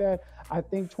everything like that, I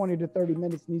think 20 to 30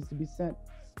 minutes needs to be spent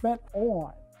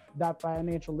on that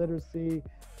financial literacy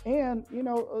and,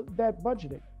 that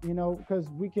budgeting, because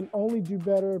we can only do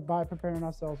better by preparing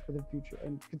ourselves for the future.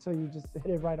 And Katilia just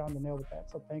hit it right on the nail with that.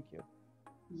 So thank you.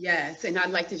 Yes, and I'd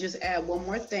like to just add one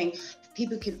more thing.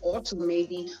 People can also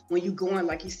maybe, when you're going,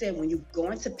 like you said, when you're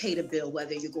going to pay the bill,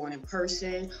 whether you're going in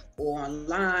person or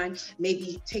online,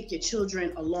 maybe take your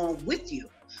children along with you.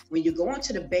 When you go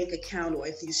into the bank account, or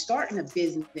if you're starting a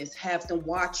business, have them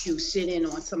watch you sit in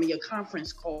on some of your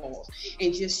conference calls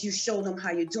and just you show them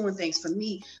how you're doing things. For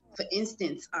me, for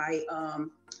instance,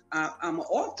 I'm an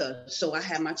author, so I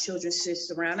have my children sit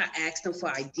around. I ask them for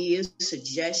ideas,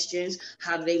 suggestions.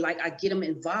 How do they like? I get them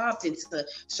involved into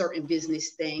certain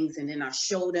business things, and then I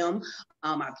show them.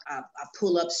 I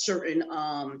pull up certain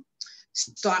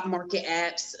stock market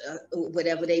apps,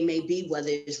 whatever they may be, whether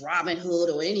it's Robinhood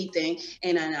or anything,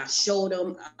 and then I show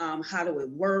them how do it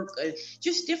work,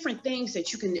 just different things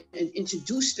that you can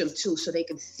introduce them to so they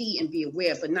can see and be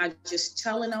aware, but not just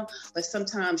telling them, but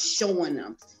sometimes showing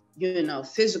them.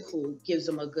 Physical gives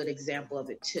them a good example of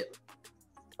it too.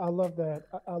 I love that.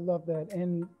 I love that.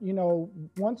 And,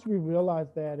 once we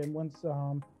realize that, and once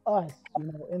us,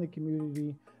 in the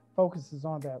community focuses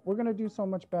on that, we're going to do so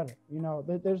much better.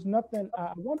 There's nothing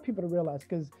I want people to realize,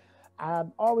 because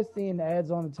I'm always seeing the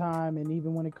ads all the time. And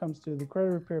even when it comes to the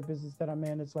credit repair business that I'm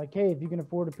in, it's like, hey, if you can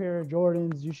afford a pair of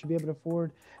Jordans, you should be able to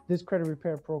afford this credit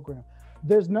repair program.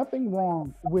 There's nothing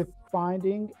wrong with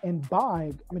finding and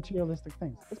buying materialistic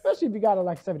things, especially if you got it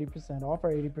like 70% off or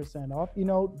 80% off.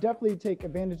 Definitely take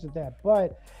advantage of that.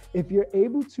 But if you're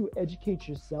able to educate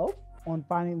yourself on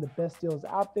finding the best deals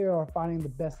out there or finding the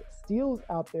best steals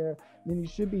out there, then you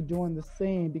should be doing the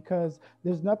same, because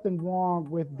there's nothing wrong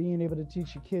with being able to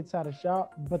teach your kids how to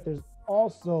shop, but there's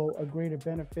also a greater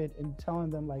benefit in telling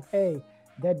them like, hey,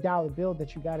 that dollar bill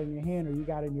that you got in your hand or you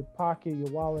got in your pocket, your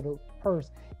wallet or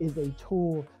purse is a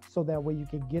tool, so that way you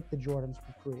can get the Jordans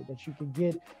for free, that you can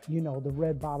get, the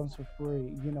red bottoms for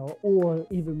free, or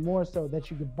even more so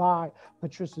that you could buy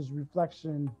Patricia's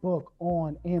Reflection book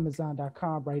on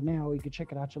Amazon.com right now. You can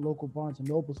check it out your local Barnes and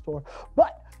Noble store.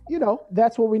 But,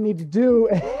 that's what we need to do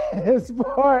as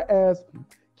far as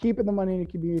keeping the money in the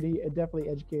community and definitely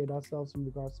educate ourselves in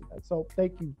regards to that. So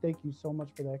thank you so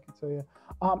much for that, Katilia.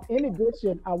 In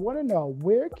addition, I want to know,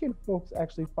 where can folks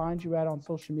actually find you at on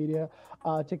social media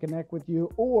to connect with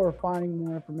you, or finding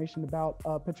more information about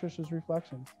Patricia's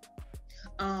Reflections?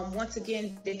 Once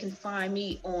again, they can find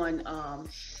me on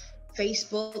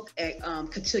Facebook at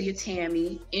Katilia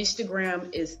Tammy.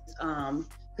 Instagram is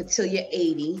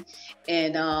Katilia80,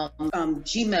 and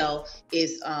Gmail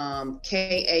is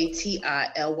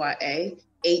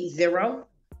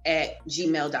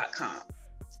Katilia80@gmail.com.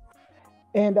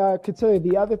 And Katilia,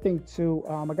 the other thing too,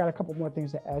 I got a couple more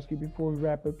things to ask you before we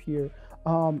wrap up here.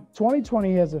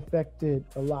 2020 has affected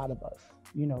a lot of us,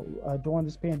 during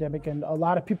this pandemic, and a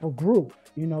lot of people grew.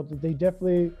 They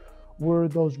definitely were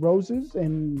those roses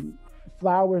and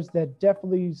flowers that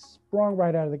definitely sprung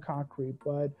right out of the concrete.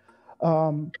 But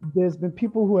there's been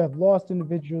people who have lost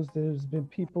individuals. There's been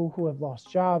people who have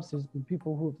lost jobs. There's been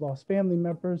people who have lost family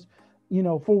members,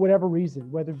 for whatever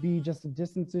reason, whether it be just a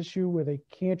distance issue where they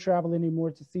can't travel anymore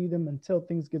to see them until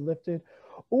things get lifted,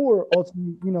 or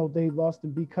ultimately, they lost them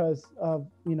because of,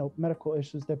 medical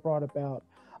issues that brought about.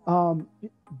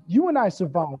 You and I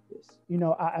survived this.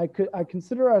 I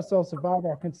consider ourselves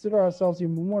survivors. I consider ourselves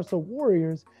even more so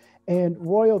warriors and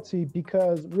royalty,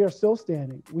 because we are still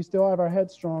standing. We still have our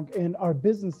heads strong, and our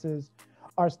businesses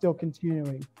are still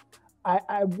continuing.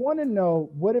 I want to know,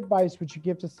 what advice would you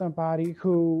give to somebody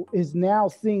who is now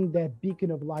seeing that beacon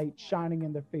of light shining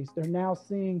in their face? They're now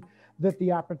seeing that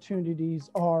the opportunities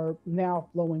are now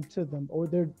flowing to them, or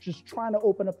they're just trying to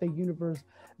open up their universe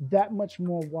that much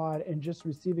more wide and just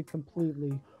receive it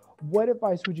completely. What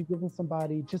advice would you give to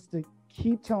somebody just to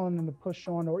keep telling them to push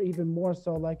on, or even more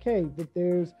so like, hey, that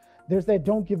there's there's that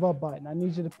don't give up button. I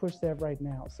need you to push that right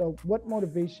now. So what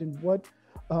motivation, what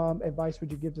advice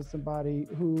would you give to somebody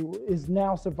who is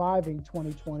now surviving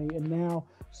 2020 and now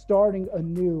starting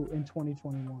anew in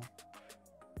 2021?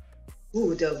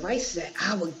 Ooh, the advice that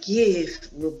I would give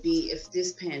would be, if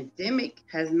this pandemic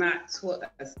has not taught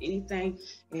us anything,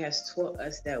 it has taught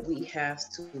us that we have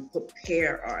to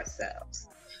prepare ourselves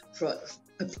for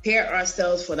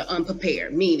the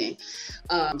unprepared, meaning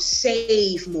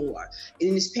save more.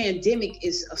 In this pandemic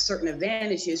is a certain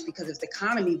advantages, because if the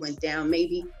economy went down,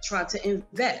 maybe try to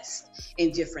invest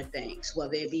in different things,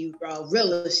 whether it be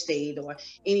real estate or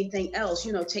anything else,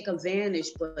 take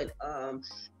advantage, but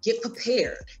get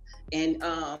prepared. And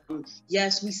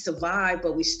yes, we survived,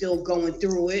 but we're still going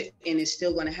through it, and it's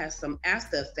still going to have some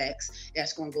after effects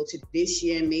that's going to go to this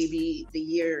year and maybe the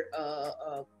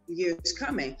years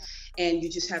coming. And you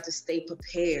just have to stay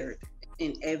prepared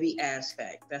in every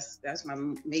aspect. That's my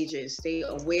major, is stay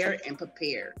aware and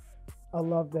prepared. I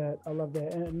love that.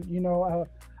 And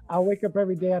I wake up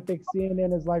every day, I think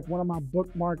CNN is like one of my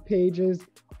bookmark pages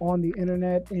on the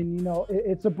internet. And,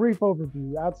 it's a brief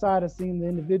overview outside of seeing the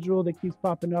individual that keeps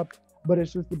popping up, but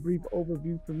it's just a brief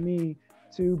overview for me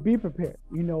to be prepared,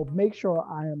 make sure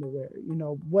I am aware,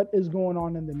 what is going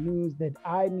on in the news that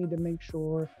I need to make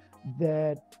sure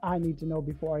that I need to know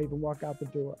before I even walk out the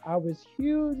door. I was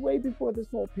huge way before this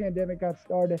whole pandemic got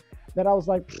started that I was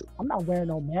like, I'm not wearing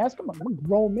no mask. I'm a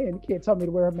grown man. You can't tell me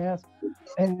to wear a mask.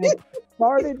 And it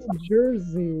started in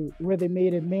Jersey where they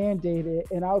made it mandated.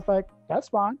 And I was like, that's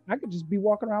fine. I could just be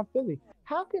walking around Philly.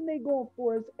 How can they go and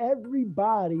force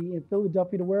everybody in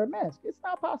Philadelphia to wear a mask? It's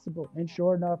not possible. And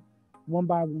sure enough, one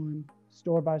by one,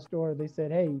 store by store, they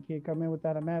said, hey, you can't come in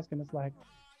without a mask. And it's like,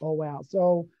 oh, wow.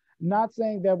 So not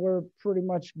saying that we're pretty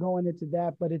much going into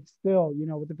that, but it's still,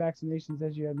 with the vaccinations,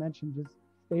 as you had mentioned, just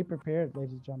stay prepared,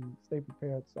 ladies and gentlemen, stay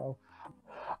prepared. So,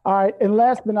 all right. And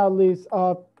last but not least,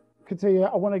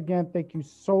 Katilia, I want to again thank you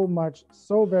so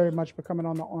very much for coming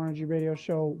on the RNG Radio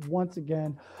Show once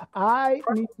again. I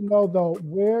need to know, though,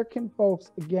 where can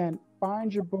folks, again,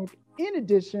 find your book? In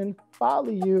addition, follow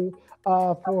you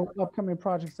for upcoming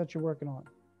projects that you're working on.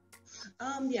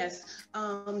 Yes,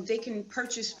 they can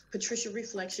purchase Patricia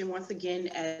Reflection once again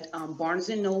at Barnes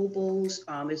 & Nobles.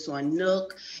 It's on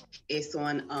Nook. It's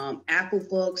on Apple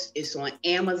Books. It's on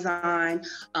Amazon.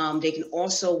 They can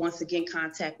also, once again,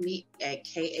 contact me at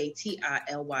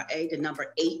KATILYA, the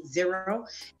number 80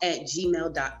 at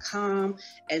gmail.com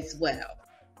as well.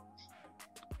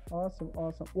 Awesome.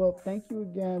 Well, thank you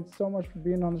again so much for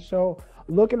being on the show.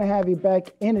 Looking to have you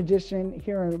back, in addition,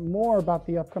 hearing more about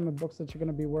the upcoming books that you're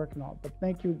going to be working on. But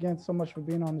thank you again so much for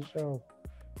being on the show.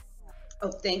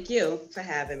 Oh, thank you for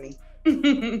having me.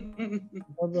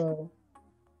 Bye-bye.